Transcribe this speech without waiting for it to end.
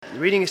The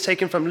reading is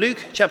taken from Luke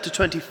chapter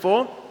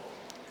 24,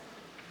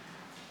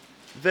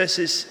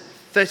 verses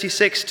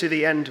 36 to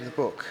the end of the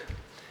book.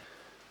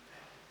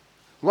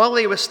 While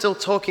they were still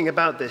talking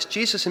about this,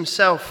 Jesus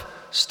himself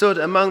stood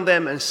among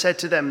them and said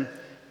to them,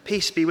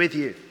 "Peace be with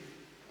you."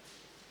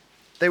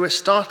 They were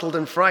startled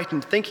and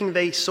frightened, thinking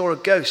they saw a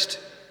ghost.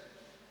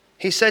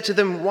 He said to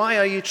them, "Why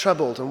are you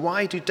troubled, and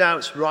why do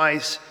doubts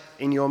rise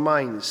in your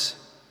minds?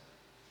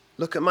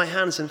 Look at my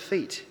hands and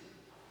feet.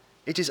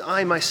 It is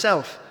I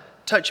myself.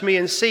 Touch me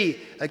and see.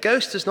 A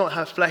ghost does not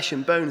have flesh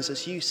and bones,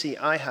 as you see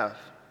I have."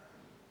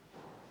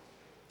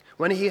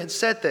 When he had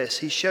said this,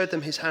 he showed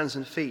them his hands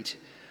and feet.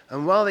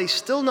 And while they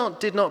still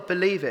did not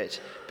believe it,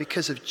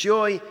 because of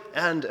joy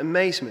and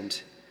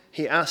amazement,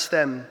 he asked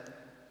them,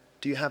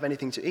 "Do you have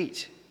anything to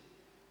eat?"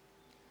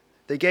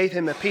 They gave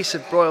him a piece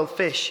of broiled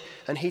fish,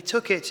 and he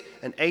took it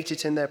and ate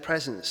it in their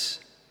presence.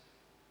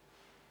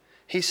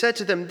 He said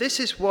to them, "This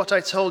is what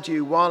I told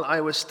you while I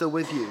was still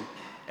with you.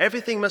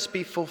 Everything must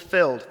be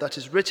fulfilled that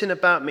is written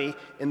about me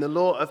in the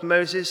law of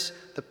Moses,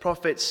 the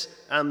prophets,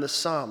 and the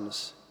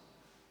Psalms."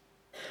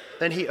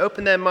 Then he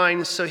opened their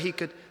minds so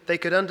they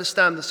could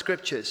understand the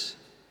scriptures.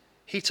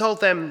 He told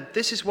them,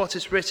 "This is what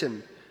is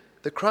written.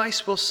 The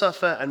Christ will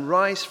suffer and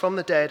rise from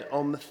the dead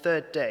on the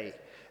third day,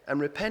 and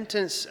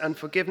repentance and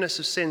forgiveness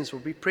of sins will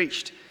be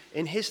preached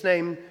in his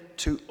name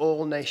to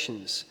all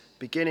nations,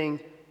 beginning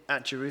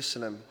at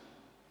Jerusalem.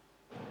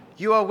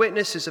 You are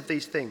witnesses of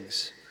these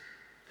things.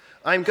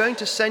 I am going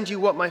to send you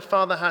what my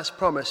Father has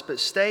promised, but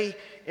stay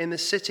in the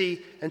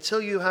city until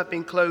you have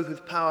been clothed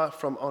with power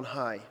from on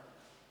high."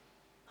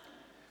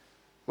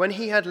 When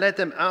he had led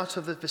them out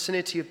of the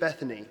vicinity of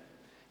Bethany,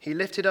 he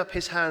lifted up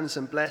his hands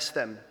and blessed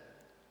them.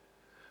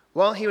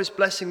 While he was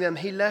blessing them,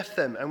 he left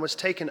them and was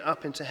taken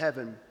up into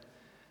heaven.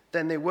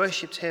 Then they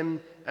worshipped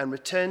him and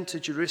returned to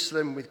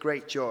Jerusalem with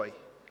great joy.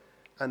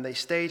 And they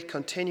stayed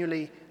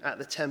continually at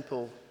the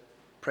temple,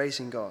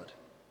 praising God.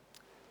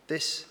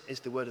 This is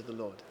the word of the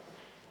Lord.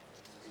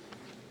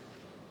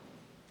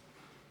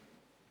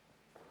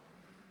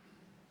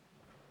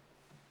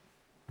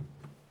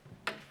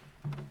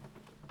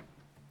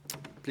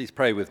 Please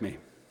pray with me.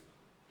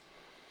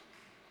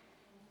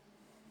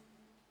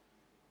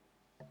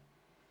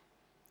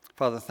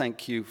 Father,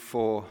 thank you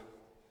for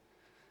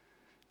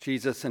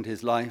Jesus and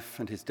his life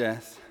and his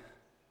death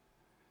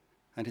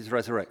and his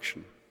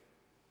resurrection.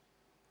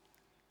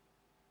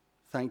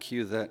 Thank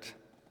you that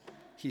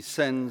he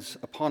sends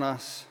upon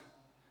us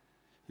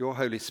your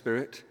Holy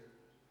Spirit.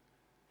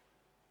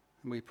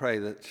 And we pray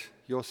that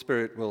your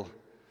Spirit will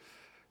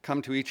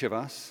come to each of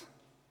us.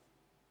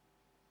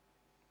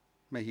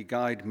 May he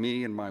guide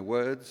me in my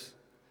words,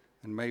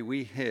 and may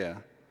we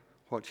hear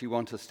what you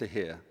want us to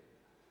hear.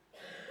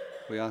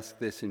 We ask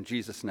this in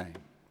Jesus' name.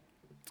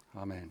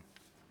 Amen.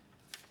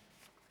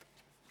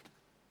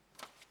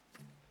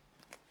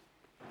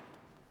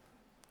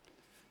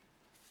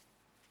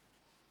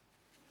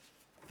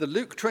 The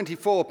Luke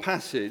 24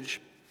 passage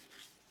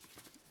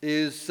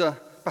is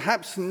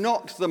perhaps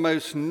not the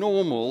most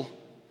normal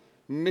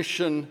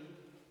mission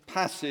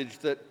passage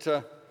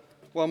that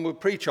one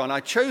would preach on. I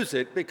chose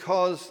it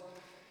because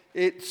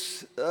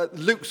it's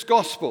Luke's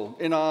Gospel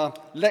in our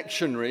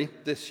lectionary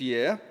this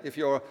year. If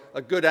you're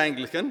a good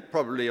Anglican,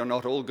 probably you're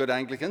not all good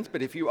Anglicans,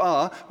 but if you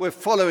are, we're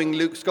following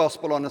Luke's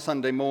Gospel on a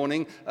Sunday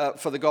morning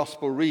for the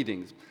Gospel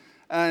readings.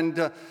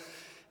 And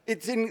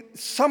it's in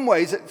some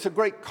ways, it's a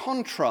great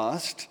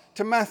contrast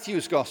to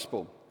Matthew's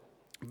Gospel.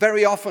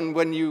 Very often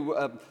when you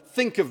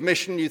think of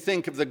mission, you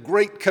think of the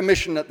Great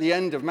Commission at the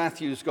end of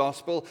Matthew's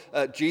Gospel,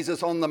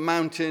 Jesus on the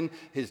mountain,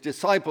 his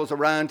disciples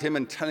around him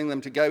and telling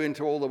them to go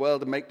into all the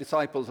world and make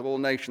disciples of all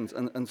nations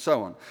and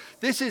so on.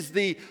 This is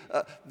the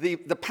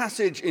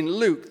passage in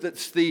Luke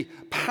that's the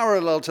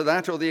parallel to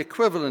that or the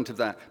equivalent of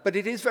that, but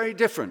it is very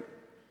different.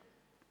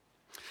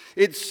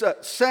 It's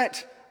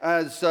set,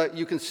 as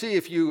you can see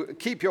if you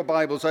keep your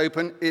Bibles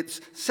open, it's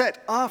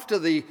set after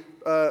the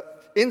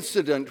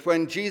incident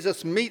when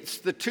Jesus meets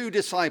the two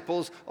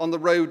disciples on the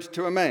road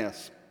to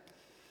Emmaus.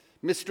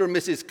 Mr. and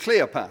Mrs.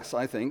 Cleopas,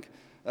 I think,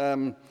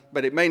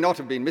 but it may not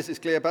have been Mrs.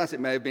 Cleopas,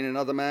 it may have been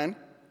another man.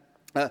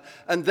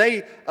 And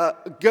they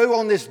go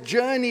on this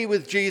journey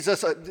with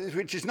Jesus,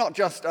 which is not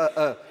just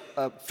a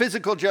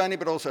physical journey,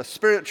 but also a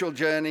spiritual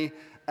journey,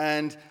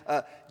 and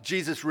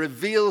Jesus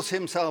reveals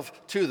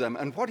himself to them.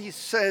 And what he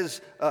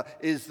says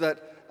is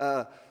that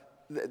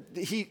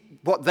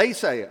what they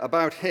say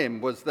about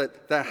him was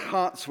that their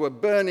hearts were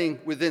burning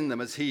within them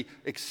as he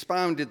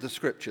expounded the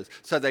scriptures.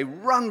 So they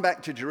run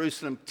back to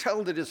Jerusalem,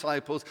 tell the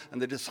disciples,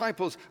 and the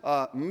disciples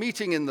are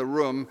meeting in the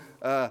room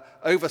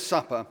over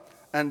supper.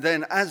 And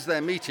then as they're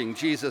meeting,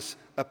 Jesus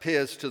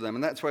appears to them.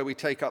 And that's where we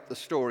take up the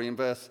story in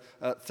verse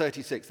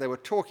 36. They were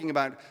talking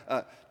about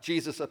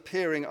Jesus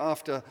appearing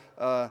after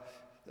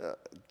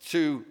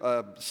to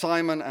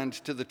Simon and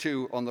to the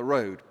two on the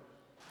road.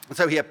 And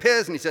so he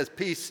appears and he says,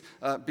 "Peace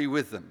be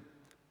with them,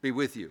 be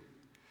with you."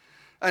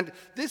 And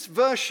this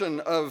version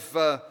of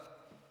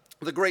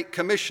the Great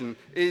Commission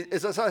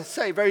is, as I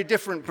say, very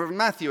different from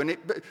Matthew. And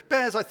it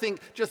bears, I think,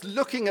 just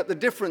looking at the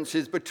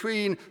differences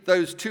between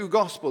those two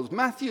Gospels.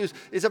 Matthew's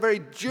is a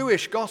very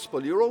Jewish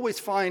Gospel. You'll always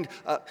find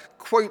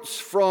quotes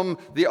from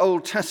the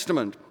Old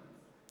Testament.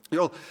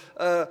 You'll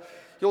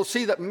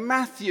see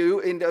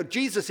that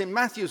Jesus in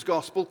Matthew's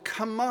Gospel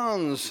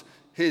commands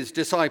his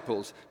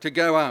disciples to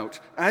go out.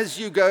 As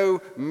you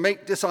go,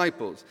 make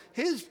disciples.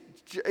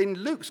 In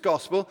Luke's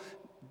Gospel,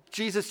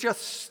 Jesus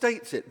just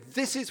states it.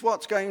 This is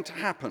what's going to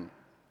happen.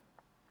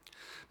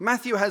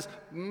 Matthew has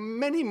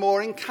many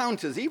more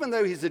encounters, even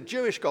though he's a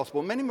Jewish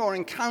gospel, many more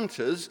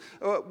encounters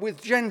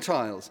with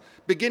Gentiles,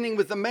 beginning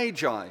with the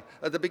Magi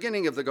at the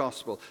beginning of the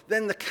gospel,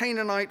 then the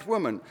Canaanite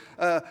woman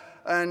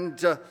and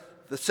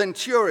the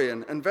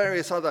centurion and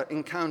various other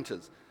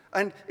encounters.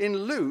 And in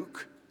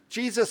Luke,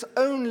 Jesus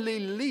only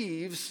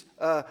leaves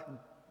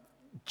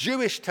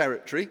Jewish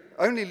territory,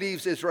 only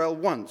leaves Israel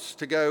once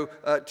to go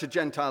to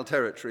Gentile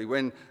territory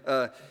when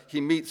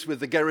he meets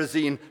with the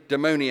Gerasene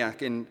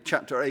demoniac in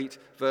chapter 8,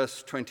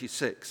 verse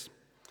 26.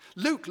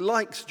 Luke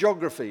likes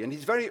geography and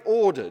he's very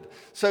ordered.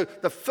 So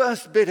the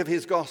first bit of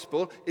his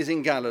gospel is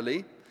in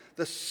Galilee.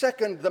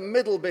 The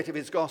middle bit of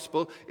his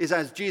gospel is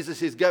as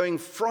Jesus is going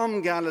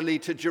from Galilee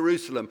to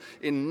Jerusalem.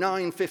 In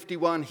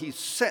 9:51, he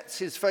sets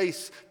his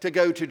face to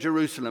go to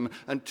Jerusalem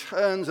and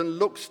turns and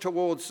looks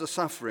towards the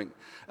suffering.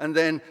 And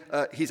then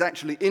he's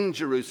actually in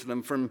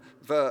Jerusalem from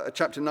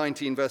chapter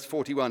 19, verse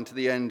 41 to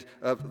the end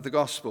of the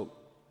gospel.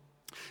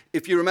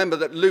 If you remember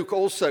that Luke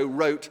also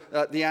wrote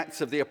the Acts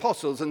of the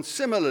Apostles, and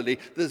similarly,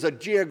 there's a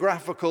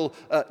geographical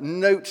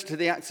note to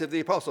the Acts of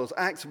the Apostles.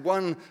 Acts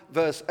 1,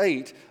 verse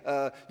 8,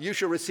 you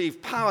shall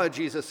receive power,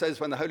 Jesus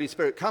says, when the Holy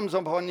Spirit comes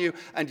upon you,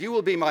 and you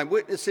will be my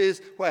witnesses,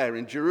 where?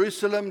 In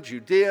Jerusalem,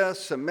 Judea,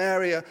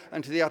 Samaria,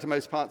 and to the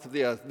uttermost parts of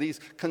the earth. These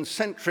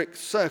concentric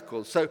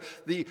circles. So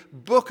the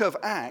book of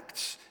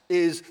Acts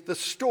is the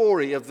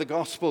story of the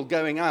gospel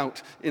going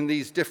out in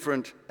these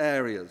different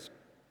areas.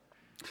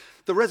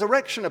 The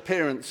resurrection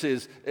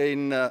appearances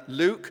in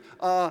Luke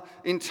are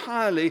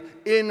entirely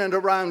in and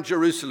around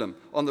Jerusalem,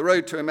 on the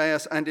road to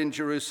Emmaus and in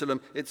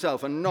Jerusalem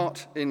itself, and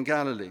not in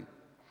Galilee.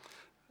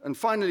 And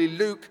finally,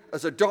 Luke,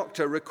 as a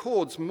doctor,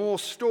 records more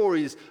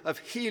stories of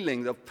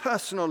healing, of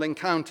personal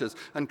encounters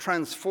and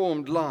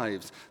transformed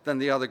lives than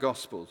the other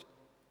Gospels.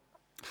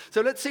 So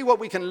let's see what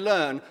we can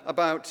learn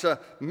about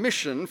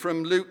mission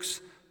from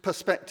Luke's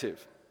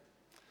perspective.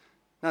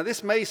 Now,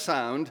 this may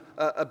sound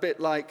a bit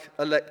like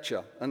a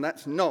lecture, and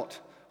that's not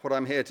what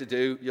I'm here to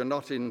do. You're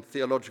not in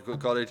theological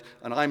college,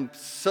 and I'm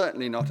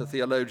certainly not a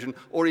theologian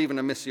or even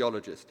a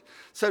missiologist.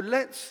 So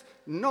let's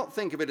not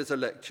think of it as a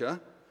lecture.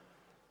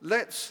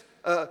 Let's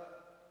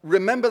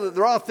remember that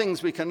there are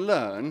things we can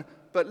learn,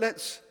 but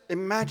let's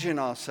imagine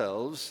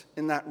ourselves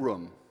in that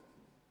room.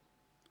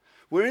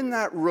 We're in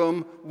that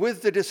room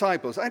with the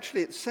disciples.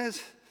 Actually, it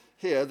says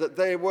here that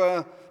they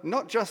were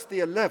not just the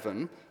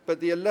 11,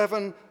 but the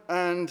 11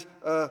 and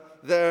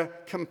their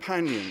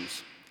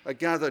companions are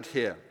gathered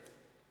here.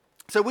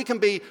 So we can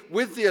be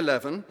with the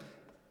 11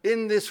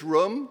 in this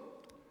room,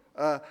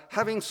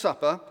 having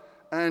supper,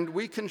 and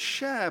we can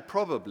share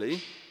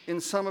probably in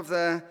some of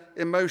their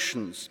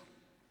emotions.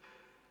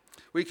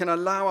 We can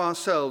allow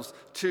ourselves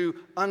to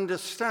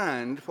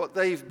understand what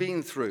they've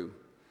been through,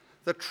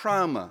 the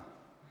trauma,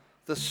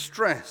 the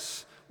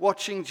stress,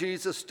 watching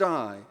Jesus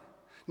die.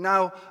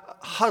 Now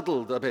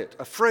huddled a bit,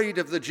 afraid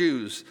of the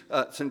Jews,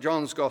 St.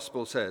 John's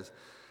Gospel says.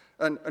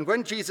 And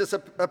when Jesus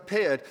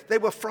appeared, they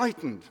were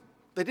frightened.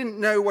 They didn't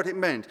know what it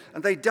meant,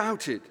 and they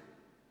doubted.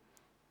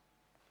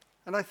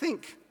 And I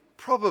think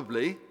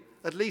probably,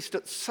 at least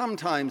at some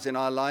times in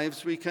our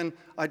lives, we can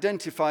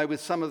identify with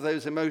some of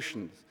those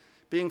emotions.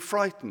 Being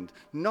frightened,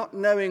 not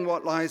knowing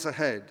what lies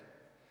ahead,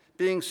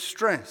 being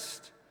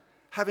stressed,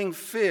 having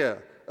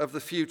fear of the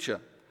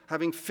future,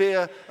 having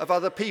fear of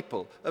other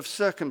people, of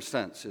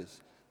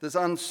circumstances. There's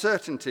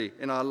uncertainty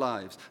in our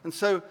lives. And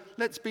so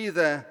let's be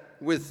there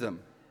with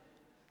them,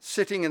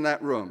 sitting in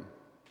that room.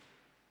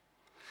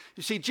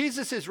 You see,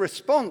 Jesus'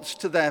 response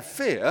to their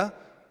fear,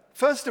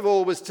 first of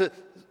all, was to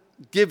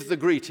give the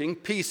greeting,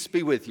 peace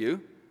be with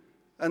you,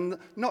 and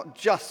not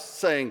just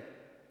saying,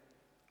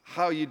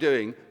 how are you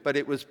doing? But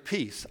it was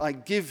peace. I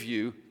give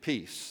you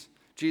peace.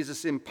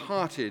 Jesus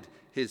imparted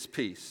his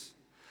peace.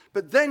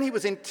 But then he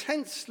was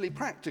intensely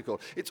practical.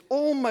 It's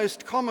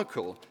almost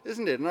comical,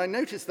 isn't it? And I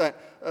noticed that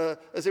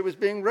as it was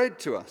being read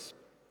to us.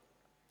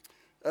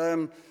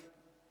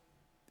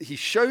 He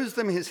shows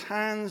them his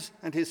hands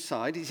and his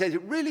side. He says,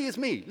 it really is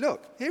me.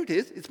 Look, here it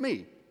is. It's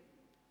me.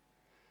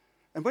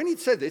 And when he'd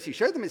said this, he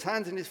showed them his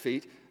hands and his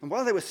feet. And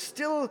while they were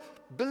still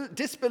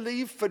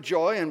disbelieved for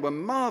joy and were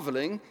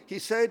marveling, he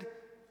said,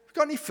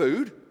 got any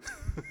food?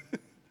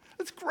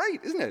 That's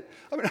great, isn't it?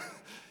 I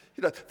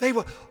mean, they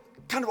were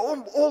kind of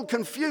all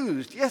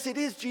confused. Yes, it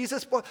is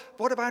Jesus.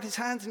 What about his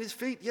hands and his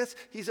feet? Yes,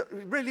 he's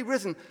really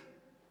risen.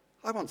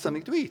 I want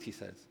something to eat, he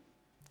says.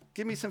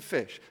 Give me some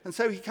fish. And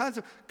so he kind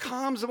of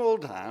calms them all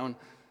down.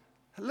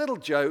 A little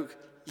joke.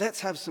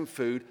 let's have some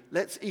food,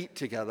 let's eat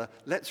together,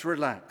 let's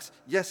relax.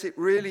 Yes, it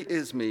really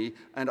is me,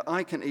 and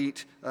I can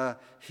eat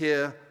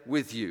here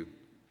with you.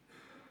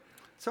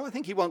 So I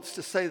think he wants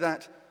to say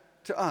that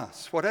to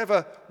us.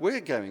 Whatever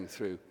we're going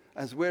through,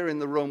 as we're in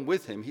the room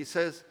with him, he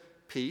says,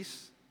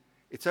 peace,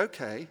 it's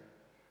okay,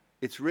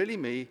 it's really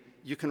me,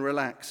 you can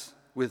relax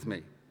with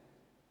me.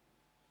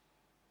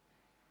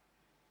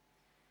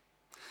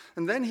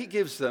 And then he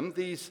gives them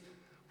these,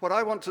 what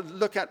I want to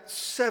look at,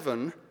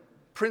 7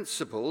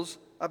 principles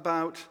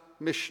about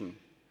mission.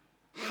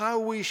 How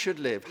we should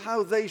live,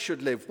 how they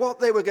should live, what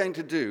they were going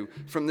to do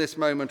from this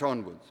moment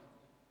onwards.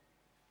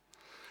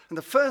 And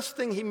the first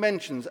thing he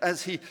mentions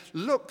as he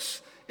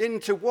looks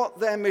into what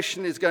their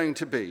mission is going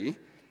to be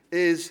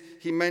is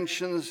he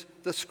mentions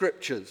the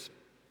scriptures.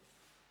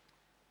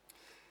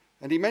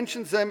 And he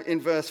mentions them in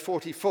verse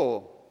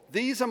 44.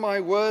 These are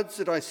my words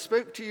that I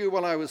spoke to you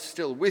while I was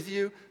still with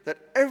you, that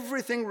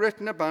everything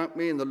written about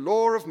me in the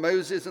law of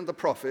Moses and the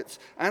prophets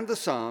and the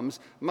Psalms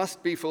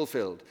must be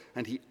fulfilled.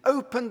 And he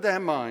opened their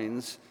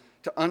minds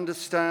to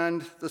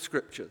understand the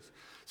scriptures.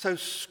 So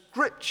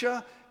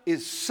scripture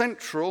is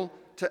central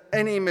to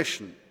any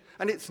mission.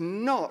 And it's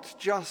not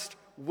just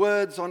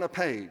words on a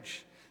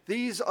page.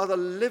 These are the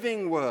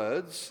living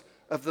words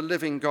of the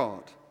living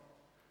God.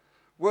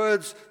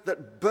 Words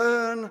that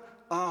burn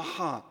our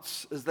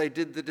hearts as they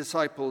did the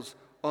disciples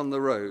on the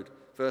road.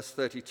 Verse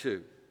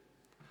 32.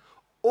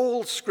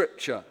 All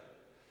scripture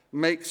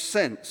makes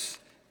sense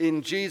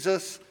in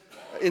Jesus,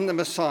 in the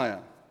Messiah.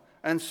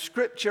 And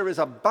scripture is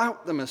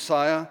about the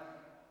Messiah,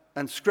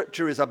 and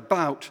scripture is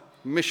about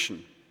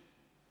mission.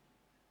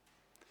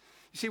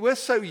 You see, we're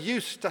so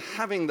used to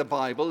having the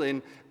Bible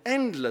in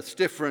endless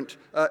different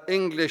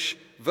English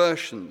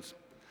versions.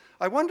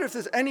 I wonder if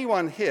there's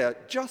anyone here,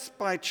 just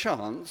by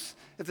chance,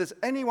 if there's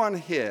anyone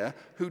here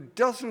who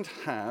doesn't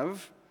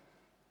have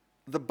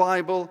the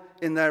Bible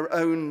in their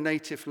own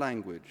native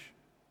language.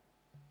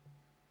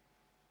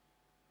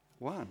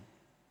 One.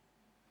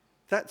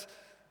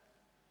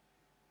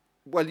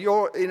 Well,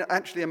 you're in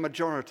actually a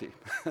majority.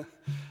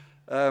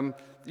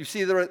 You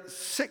see, there are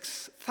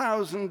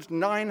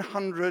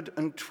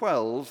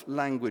 6,912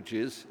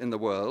 languages in the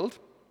world,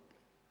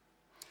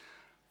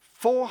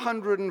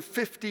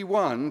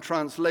 451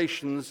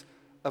 translations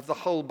of the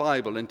whole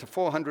Bible into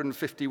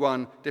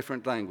 451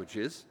 different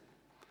languages,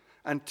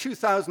 and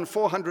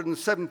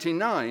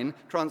 2,479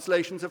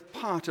 translations of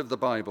part of the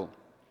Bible.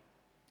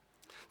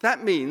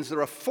 That means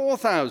there are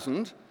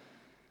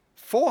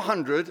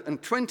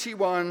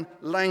 4,421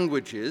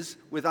 languages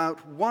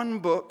without one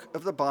book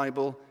of the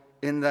Bible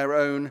in their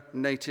own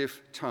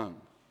native tongue.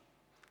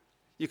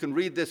 You can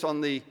read this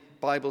on the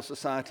Bible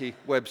Society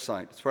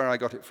website. It's where I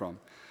got it from.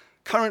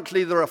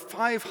 Currently, there are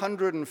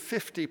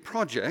 550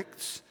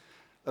 projects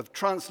of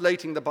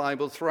translating the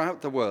Bible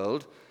throughout the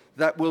world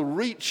that will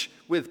reach,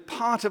 with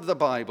part of the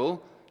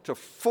Bible, to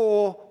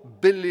 4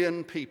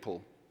 billion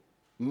people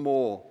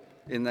more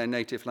in their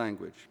native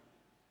language.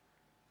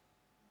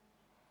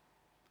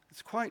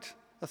 It's quite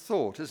a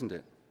thought, isn't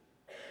it?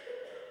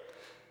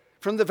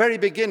 From the very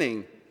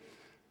beginning,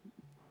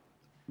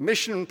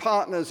 mission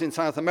partners in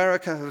South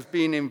America have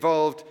been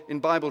involved in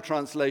Bible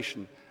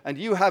translation. And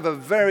you have a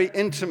very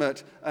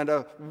intimate and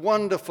a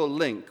wonderful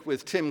link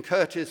with Tim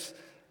Curtis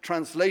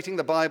translating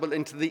the Bible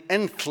into the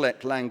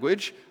Entlet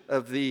language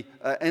of the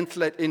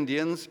Entlet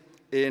Indians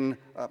in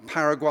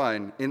Paraguay,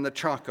 in the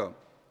Chaco.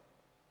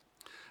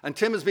 And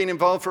Tim has been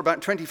involved for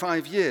about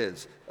 25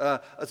 years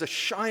as a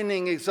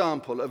shining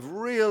example of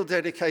real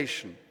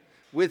dedication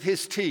with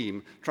his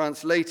team,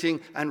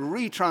 translating and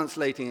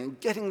retranslating and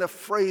getting the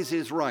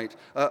phrases right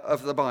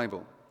of the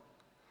Bible.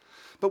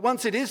 But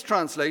once it is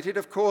translated,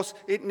 of course,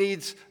 it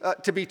needs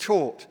to be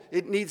taught.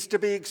 It needs to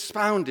be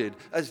expounded,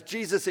 as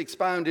Jesus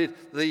expounded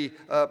the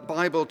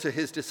Bible to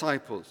his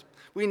disciples.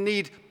 We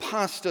need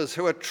pastors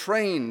who are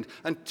trained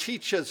and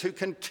teachers who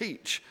can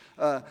teach,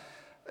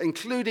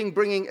 including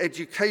bringing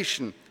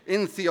education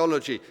in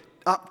theology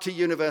up to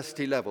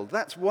university level.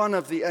 That's one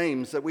of the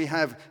aims that we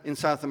have in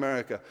South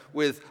America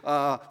with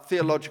our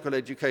theological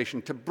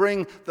education, to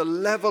bring the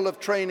level of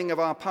training of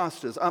our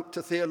pastors up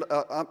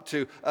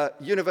to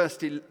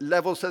university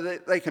level so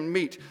that they can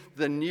meet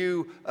the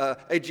new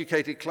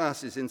educated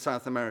classes in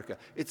South America.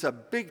 It's a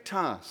big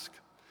task.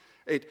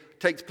 It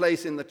takes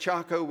place in the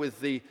Chaco with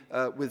the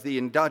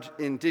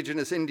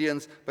indigenous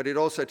Indians, but it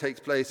also takes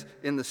place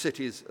in the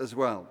cities as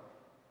well.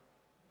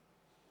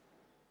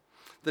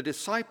 The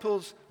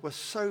disciples were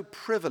so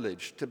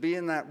privileged to be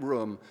in that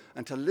room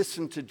and to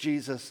listen to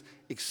Jesus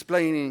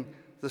explaining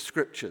the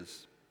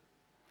scriptures.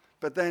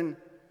 But then,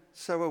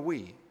 so are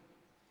we.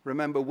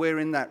 Remember, we're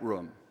in that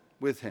room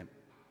with him.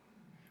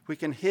 We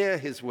can hear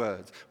his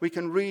words. We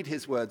can read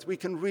his words. We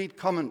can read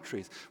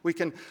commentaries. We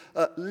can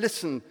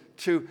listen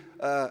to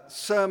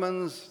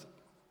sermons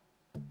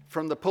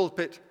from the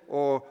pulpit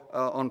or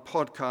on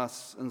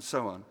podcasts and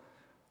so on.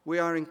 We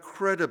are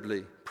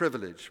incredibly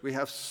privileged. We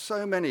have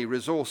so many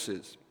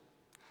resources.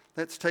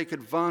 Let's take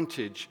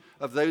advantage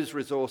of those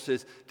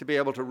resources to be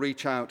able to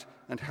reach out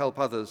and help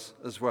others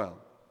as well.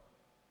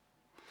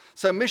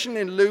 So mission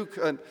in Luke,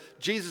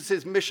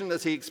 Jesus' mission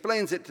as he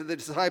explains it to the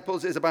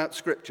disciples, is about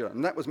Scripture.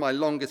 And that was my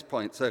longest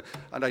point.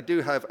 And I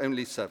do have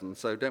only 7,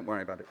 so don't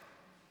worry about it.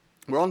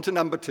 We're on to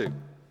number 2.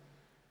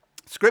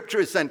 Scripture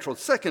is central.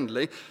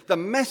 Secondly, the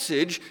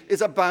message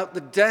is about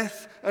the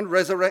death and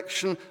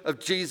resurrection of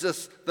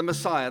Jesus the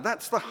Messiah.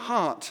 That's the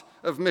heart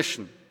of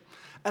mission.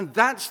 And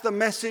that's the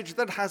message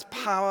that has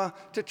power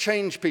to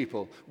change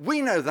people.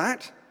 We know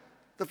that.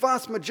 The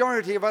vast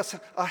majority of us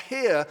are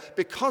here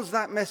because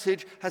that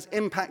message has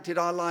impacted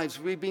our lives.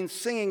 We've been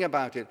singing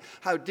about it,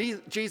 how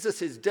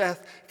Jesus'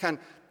 death can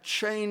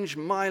change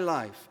my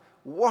life,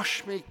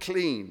 wash me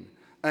clean,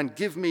 and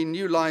give me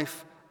new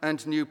life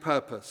and new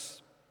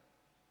purpose.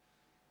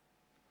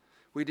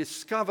 We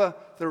discover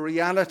the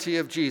reality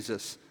of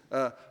Jesus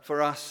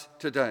for us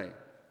today.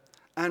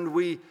 And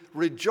we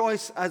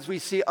rejoice as we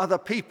see other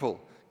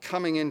people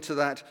coming into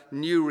that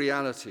new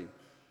reality.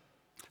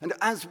 And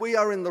as we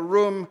are in the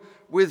room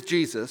with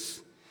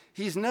Jesus,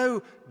 he's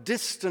no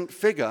distant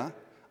figure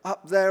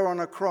up there on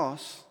a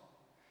cross.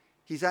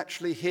 He's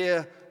actually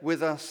here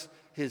with us,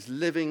 his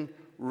living,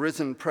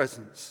 risen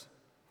presence,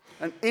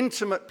 an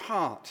intimate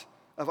part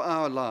of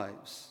our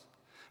lives.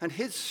 And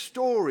his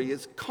story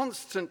is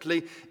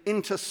constantly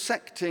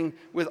intersecting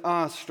with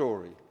our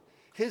story.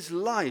 His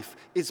life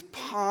is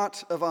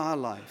part of our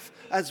life.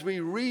 As we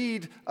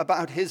read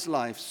about his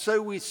life,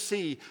 so we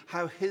see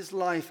how his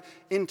life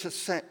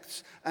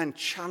intersects and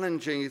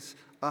challenges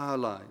our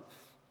life.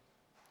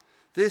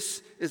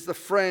 This is the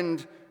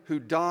friend who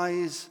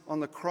dies on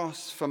the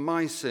cross for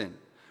my sin,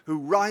 who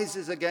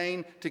rises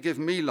again to give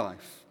me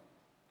life.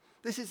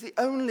 This is the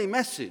only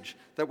message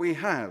that we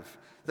have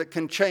that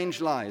can change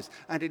lives,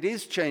 and it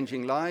is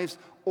changing lives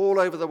all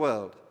over the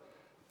world,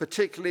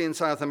 particularly in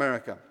South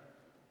America.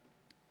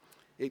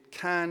 It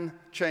can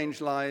change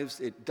lives,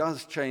 it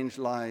does change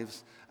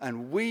lives,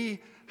 and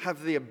we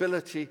have the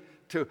ability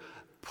to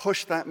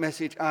push that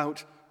message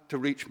out to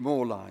reach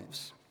more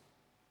lives.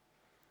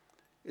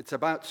 It's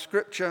about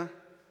Scripture,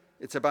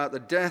 it's about the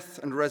death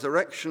and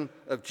resurrection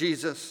of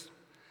Jesus,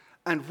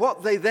 and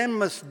what they then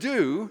must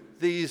do,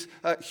 these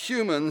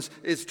humans,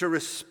 is to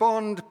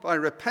respond by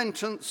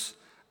repentance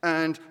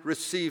and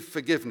receive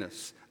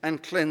forgiveness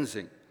and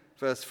cleansing.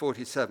 Verse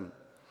 47.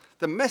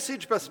 The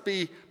message must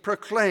be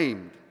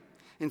proclaimed.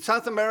 In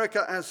South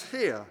America, as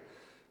here,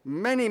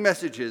 many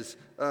messages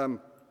there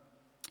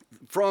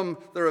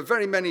are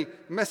very many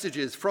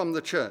messages from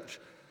the church.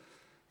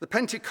 The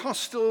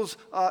Pentecostals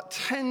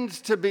tend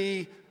to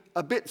be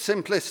a bit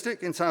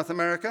simplistic in South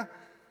America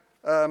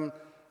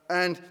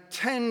and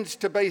tend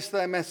to base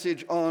their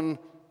message on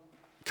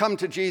come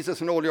to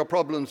Jesus and all your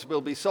problems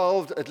will be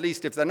solved. At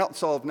least if they're not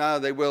solved now,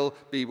 they will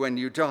be when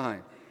you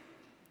die.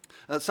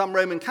 Some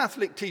Roman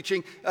Catholic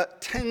teaching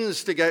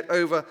tends to get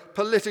over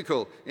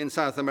political in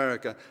South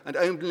America and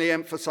only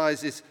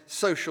emphasizes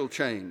social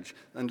change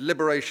and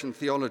liberation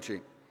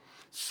theology.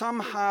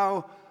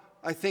 Somehow,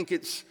 I think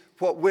it's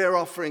what we're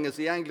offering as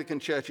the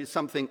Anglican Church is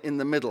something in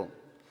the middle,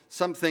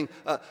 something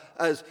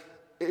as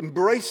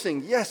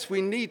embracing, yes, we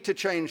need to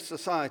change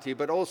society,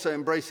 but also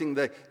embracing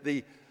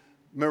the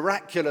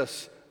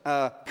miraculous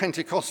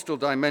Pentecostal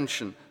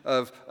dimension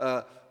of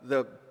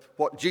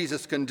what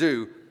Jesus can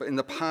do, but in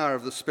the power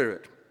of the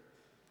Spirit.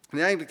 And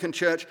the Anglican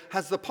Church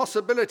has the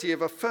possibility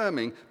of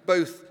affirming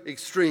both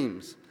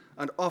extremes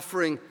and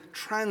offering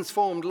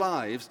transformed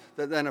lives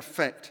that then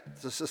affect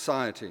the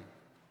society.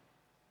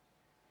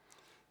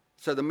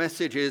 So the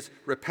message is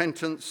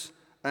repentance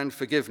and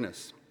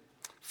forgiveness.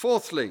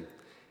 Fourthly,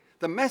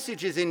 the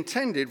message is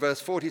intended, verse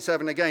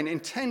 47 again,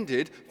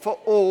 intended for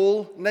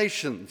all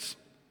nations.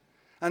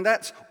 And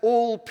that's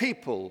all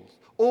peoples,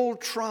 all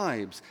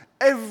tribes,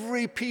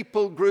 every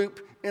people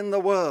group in the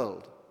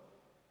world.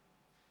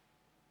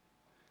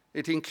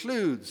 It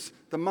includes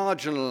the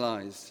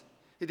marginalized.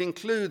 It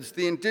includes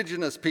the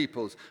indigenous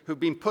peoples who've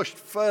been pushed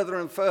further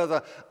and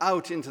further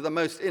out into the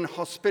most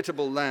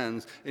inhospitable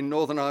lands in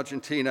northern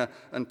Argentina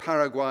and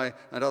Paraguay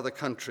and other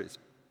countries.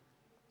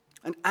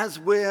 And as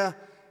we're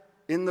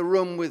in the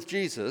room with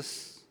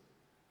Jesus,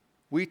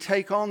 we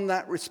take on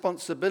that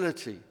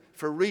responsibility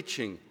for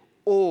reaching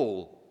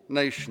all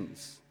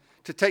nations,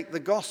 to take the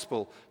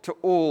gospel to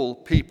all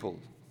people.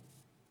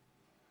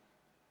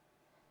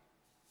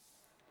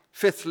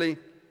 Fifthly,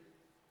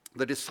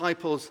 the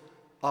disciples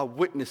are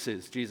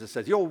witnesses, Jesus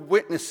says. You're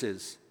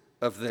witnesses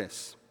of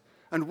this.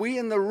 And we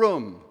in the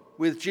room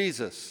with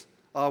Jesus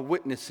are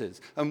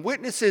witnesses. And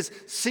witnesses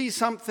see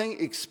something,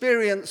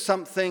 experience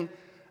something,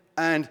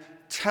 and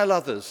tell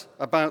others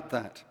about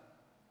that.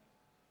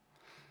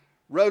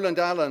 Roland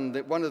Allen,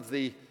 one of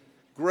the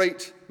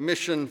great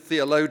mission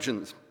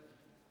theologians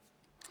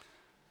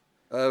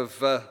of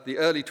the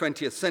early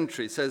 20th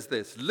century, says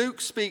this: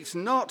 Luke speaks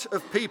not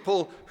of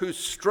people who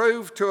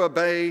strove to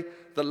obey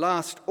the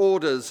last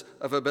orders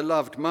of a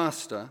beloved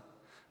master,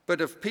 but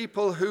of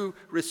people who,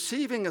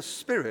 receiving a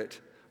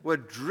spirit, were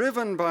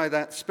driven by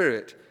that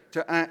spirit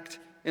to act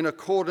in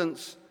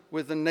accordance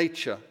with the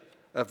nature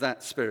of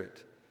that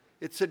spirit.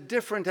 It's a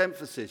different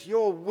emphasis.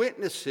 You're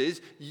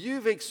witnesses.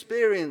 You've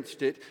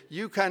experienced it.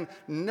 You can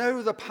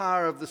know the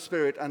power of the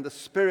Spirit, and the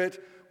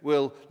Spirit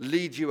will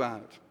lead you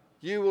out.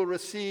 You will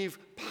receive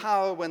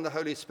power when the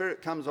Holy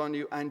Spirit comes on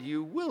you, and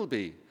you will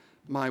be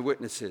my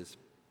witnesses.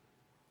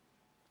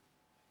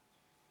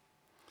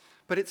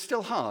 But it's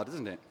still hard,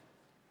 isn't it?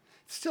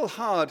 It's still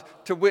hard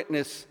to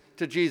witness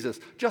to Jesus.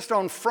 Just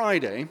on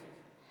Friday,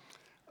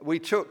 we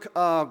took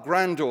our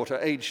granddaughter,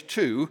 age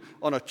 2,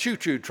 on a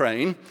choo-choo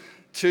train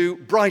to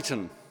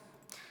Brighton.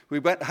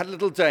 We had a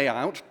little day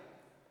out,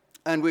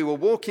 and we were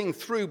walking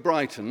through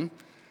Brighton,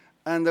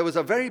 and there was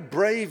a very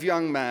brave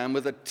young man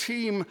with a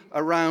team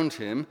around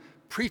him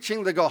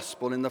preaching the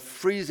gospel in the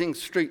freezing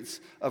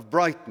streets of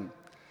Brighton.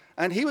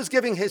 And he was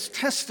giving his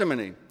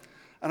testimony.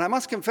 And I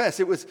must confess,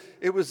 it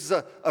was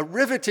a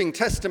riveting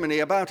testimony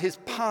about his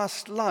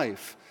past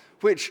life,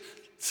 which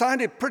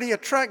sounded pretty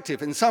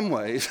attractive in some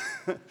ways.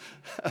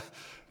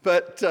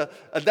 But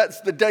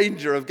that's the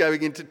danger of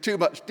going into too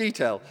much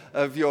detail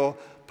of your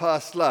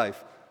past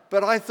life.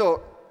 But I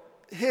thought,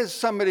 here's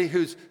somebody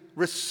who's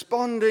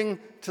responding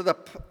to the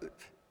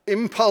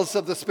impulse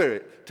of the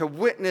Spirit to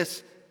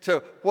witness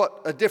to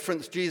what a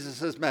difference Jesus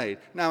has made.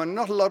 Now, and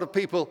not a lot of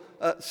people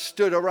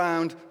stood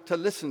around to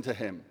listen to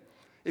him.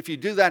 If you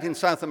do that in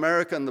South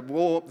America and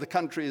the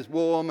country is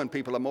warm and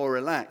people are more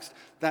relaxed,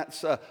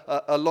 that's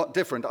a lot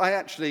different. I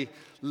actually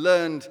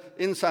learned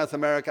in South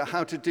America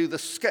how to do the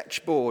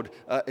sketchboard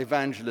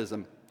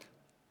evangelism.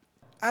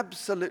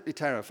 Absolutely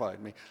terrified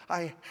me.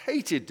 I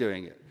hated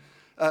doing it.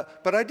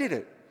 But I did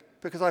it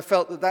because I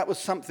felt that that was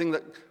something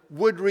that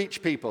would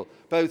reach people,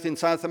 both in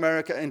South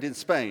America and in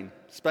Spain.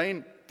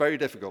 Spain, very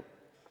difficult,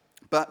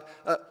 but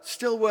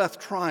still worth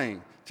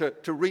trying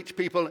to reach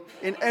people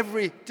in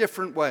every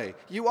different way.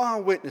 You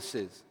are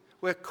witnesses.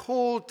 We're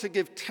called to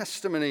give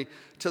testimony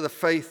to the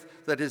faith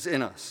that is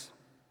in us.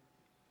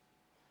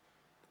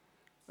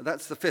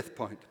 That's the 5th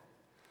point.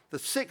 The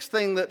 6th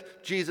thing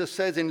that Jesus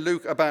says in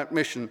Luke about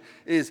mission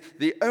is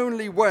the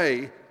only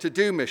way to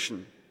do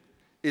mission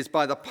is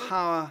by the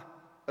power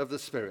of the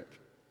Spirit.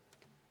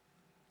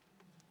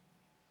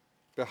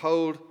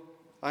 Behold,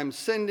 I'm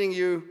sending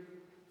you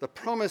the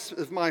promise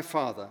of my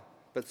Father,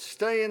 but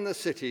stay in the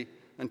city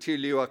until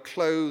you are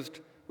clothed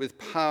with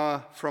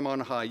power from on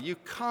high. You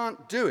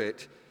can't do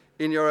it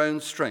in your own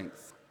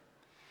strength.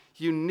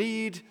 You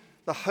need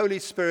the Holy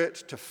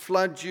Spirit to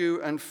flood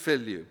you and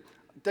fill you.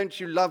 Don't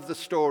you love the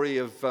story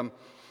of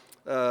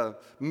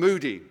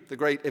Moody, the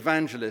great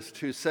evangelist,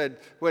 who said,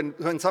 when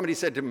somebody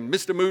said to him,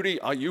 "Mr. Moody,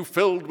 are you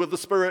filled with the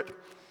Spirit?"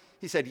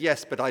 He said,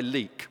 "Yes, but I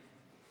leak."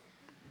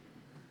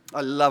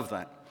 I love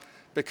that,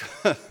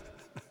 because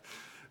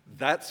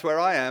that's where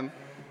I am.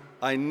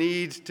 I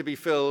need to be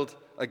filled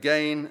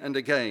again and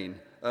again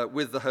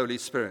with the Holy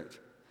Spirit.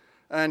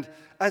 And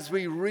as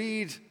we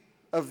read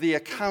of the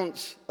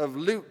accounts of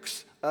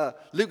Luke's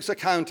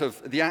account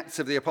of the Acts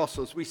of the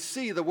Apostles, we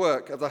see the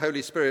work of the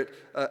Holy Spirit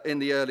in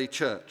the early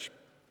church.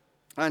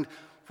 And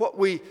what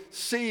we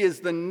see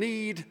is the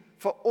need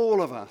for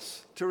all of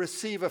us to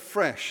receive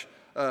afresh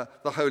the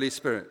Holy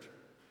Spirit.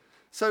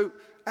 So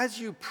as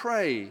you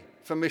pray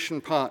for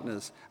mission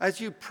partners,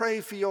 as you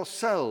pray for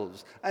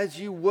yourselves, as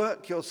you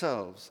work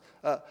yourselves,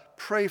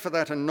 pray for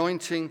that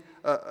anointing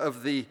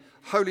of the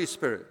Holy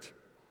Spirit,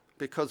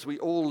 because we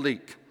all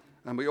leak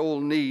and we all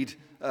need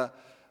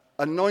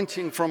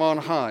anointing from on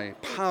high,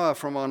 power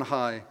from on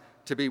high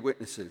to be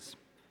witnesses.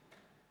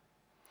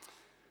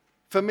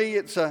 For me,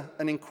 it's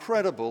an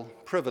incredible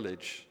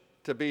privilege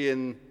to be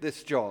in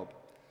this job,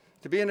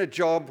 to be in a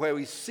job where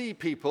we see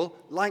people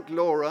like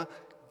Laura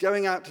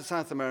going out to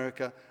South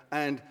America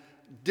and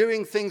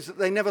doing things that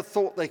they never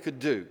thought they could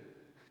do,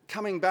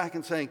 coming back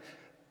and saying,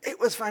 "It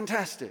was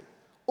fantastic,"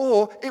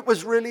 or "It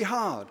was really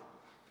hard,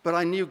 but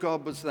I knew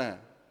God was there."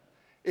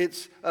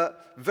 It's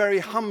very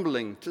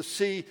humbling to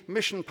see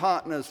mission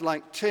partners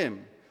like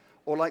Tim,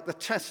 or like the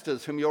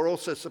Testers, whom you're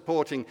also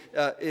supporting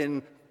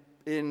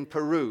in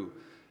Peru,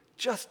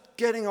 just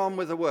getting on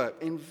with the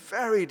work in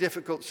very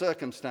difficult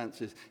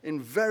circumstances, in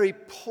very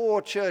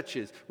poor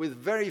churches with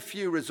very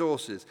few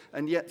resources,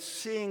 and yet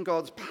seeing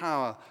God's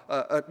power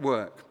at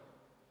work.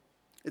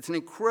 It's an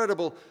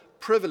incredible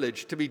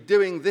privilege to be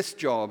doing this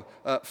job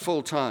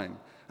full time,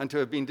 and to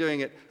have been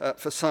doing it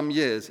for some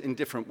years in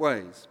different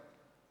ways.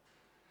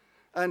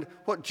 And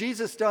what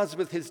Jesus does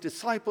with his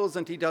disciples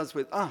and he does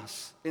with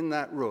us in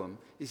that room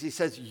is he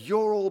says,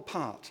 you're all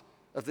part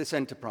of this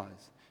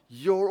enterprise.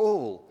 You're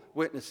all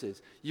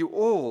witnesses. You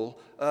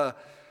all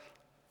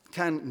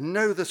can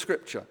know the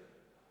Scripture.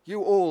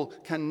 You all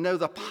can know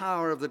the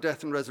power of the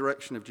death and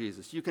resurrection of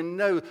Jesus. You can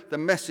know the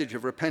message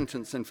of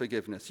repentance and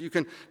forgiveness. You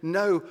can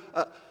know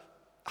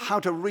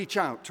how to reach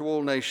out to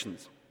all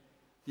nations.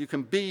 You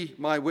can be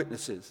my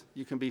witnesses.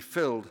 You can be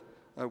filled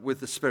with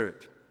the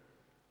Spirit.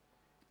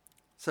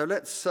 So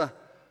let's,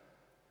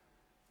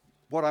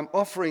 what I'm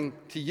offering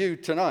to you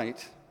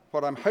tonight,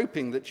 what I'm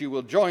hoping that you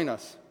will join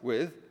us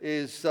with,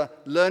 is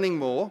learning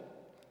more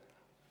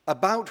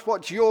about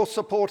what you're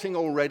supporting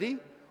already,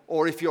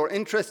 or if you're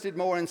interested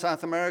more in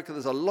South America,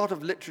 there's a lot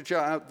of literature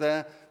out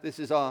there. This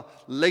is our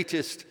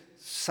latest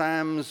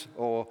Sam's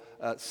or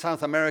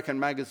South American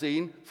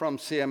magazine from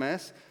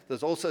CMS.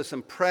 There's also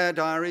some prayer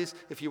diaries.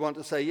 If you want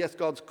to say, yes,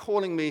 God's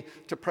calling me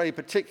to pray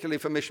particularly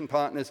for mission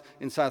partners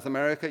in South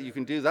America, you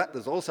can do that.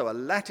 There's also a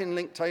Latin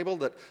link table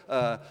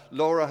that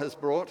Laura has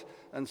brought.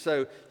 And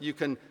so you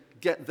can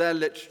get their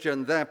literature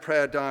and their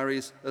prayer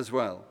diaries as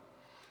well.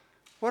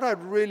 What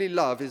I'd really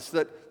love is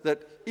that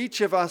each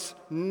of us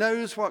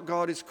knows what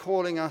God is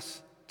calling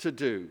us to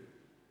do.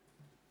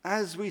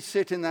 As we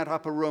sit in that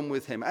upper room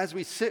with him, as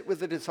we sit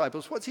with the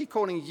disciples, what's he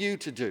calling you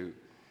to do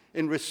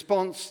in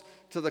response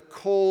to the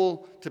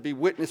call to be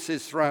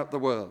witnesses throughout the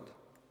world?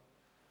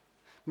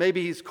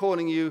 Maybe he's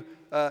calling you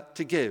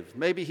to give.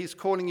 Maybe he's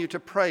calling you to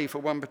pray for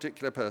one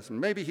particular person.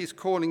 Maybe he's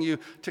calling you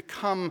to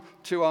come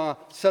to our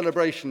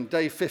celebration,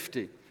 Day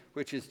 50,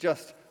 which is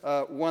just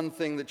one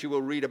thing that you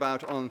will read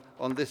about on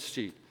this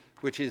sheet,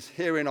 which is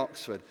here in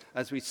Oxford,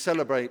 as we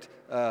celebrate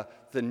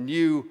the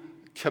new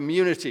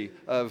community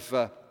of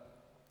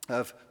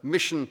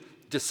mission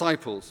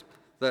disciples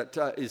that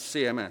is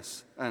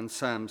CMS and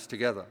SAMS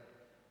together.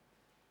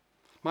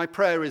 My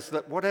prayer is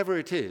that whatever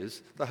it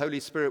is, the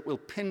Holy Spirit will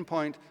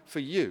pinpoint for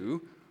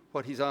you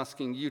what he's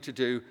asking you to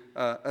do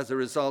as a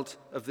result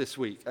of this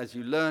week, as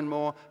you learn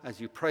more, as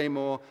you pray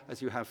more,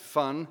 as you have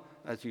fun,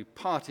 as you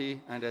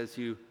party, and as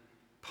you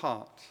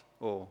part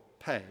or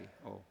pay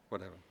or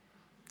whatever.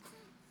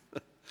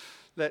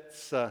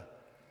 Let's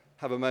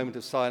have a moment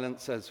of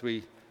silence as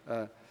we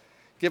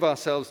give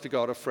ourselves to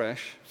God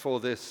afresh for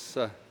this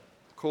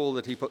call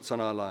that he puts on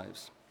our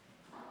lives.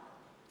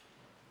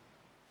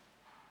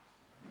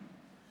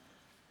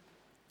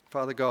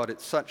 Father God,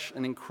 it's such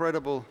an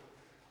incredible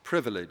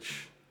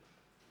privilege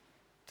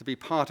to be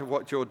part of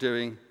what you're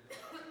doing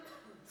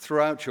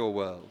throughout your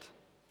world.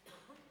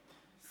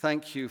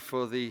 Thank you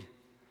for the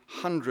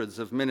hundreds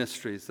of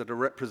ministries that are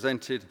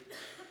represented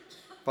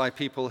by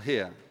people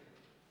here,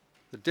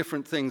 the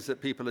different things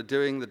that people are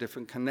doing, the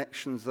different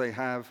connections they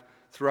have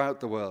throughout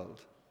the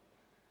world.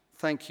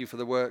 Thank you for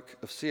the work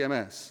of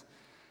CMS,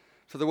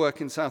 for the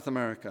work in South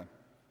America.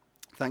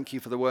 Thank you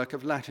for the work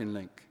of Latin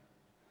Link.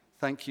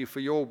 Thank you for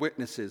your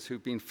witnesses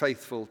who've been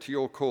faithful to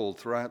your call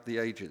throughout the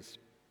ages.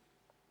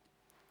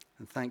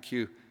 And thank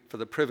you for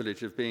the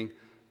privilege of being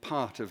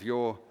part of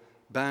your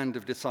band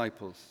of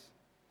disciples.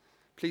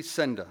 Please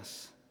send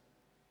us.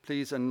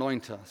 Please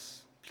anoint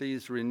us.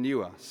 Please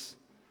renew us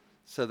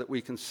so that we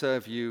can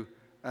serve you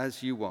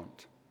as you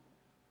want.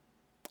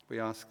 We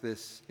ask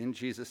this in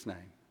Jesus'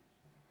 name.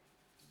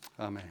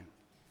 Amen.